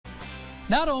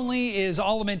Not only is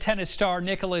Alleman tennis star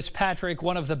Nicholas Patrick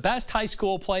one of the best high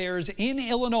school players in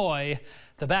Illinois,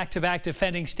 the back-to-back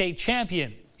defending state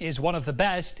champion is one of the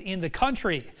best in the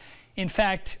country. In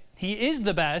fact, he is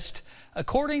the best,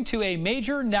 according to a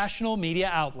major national media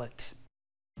outlet.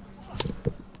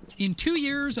 In 2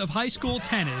 years of high school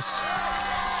tennis,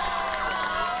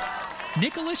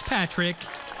 Nicholas Patrick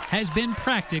has been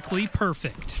practically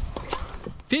perfect.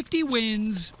 50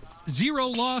 wins, 0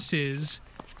 losses,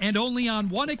 and only on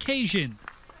one occasion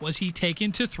was he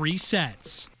taken to 3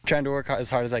 sets. Trying to work as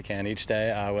hard as I can each day,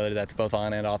 whether that's both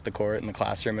on and off the court, in the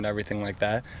classroom and everything like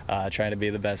that. Trying to be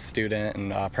the best student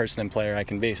and person and player I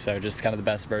can be, so just kind of the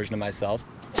best version of myself.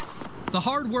 The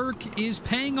hard work is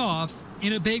paying off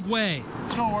in a big way.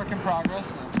 Still a work in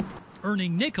progress.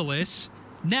 Earning Nicholas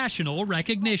national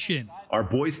recognition. Our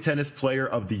boys tennis player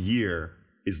of the year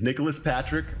is Nicholas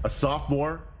Patrick, a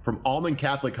sophomore from Alleman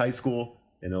Catholic High School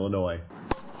in Illinois.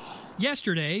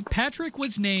 Yesterday, Patrick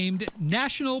was named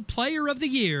National Player of the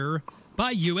Year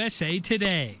by USA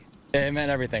Today. It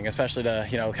meant everything, especially to,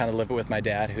 kind of live it with my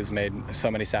dad, who's made so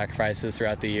may sacrifices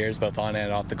throughout the years, both on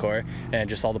and off the court, and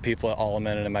just all the people at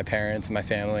Alleman and my parents and my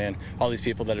family and all these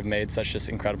people that have made such just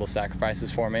incredible sacrifices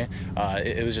for me.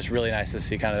 It was just really nice to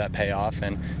see kind of that payoff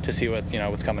and to see what,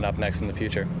 what's coming up next in the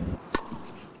future.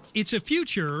 It's a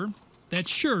future that's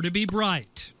sure to be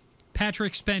bright.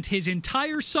 Patrick spent his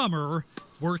entire summer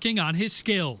working on his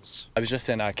skills. I was just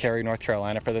in Cary, North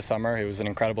Carolina for the summer. It was an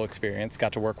incredible experience.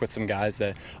 Got to work with some guys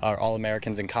that are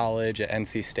All-Americans in college at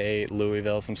NC State,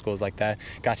 Louisville, some schools like that.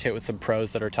 Got to hit with some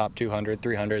pros that are top 200,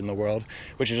 300 in the world,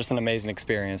 which is just an amazing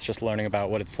experience, just learning about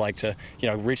what it's like to,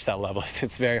 reach that level.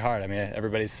 It's very hard. I mean,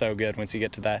 everybody's so good once you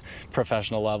get to that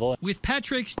professional level. With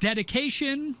Patrick's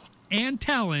dedication and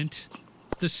talent,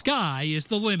 the sky is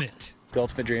the limit. The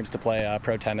ultimate dreams to play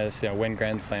pro tennis, win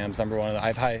Grand Slams, number one. I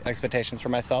have high expectations for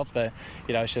myself, but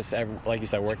it's just, like you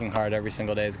said, working hard every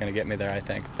single day is going to get me there, I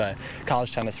think. But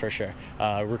college tennis for sure.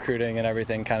 Recruiting and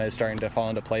everything kind of starting to fall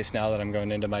into place now that I'm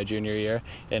going into my junior year,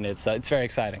 and it's very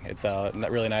exciting. It's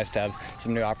really nice to have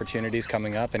some new opportunities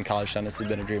coming up, and college tennis has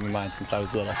been a dream of mine since I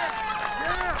was little.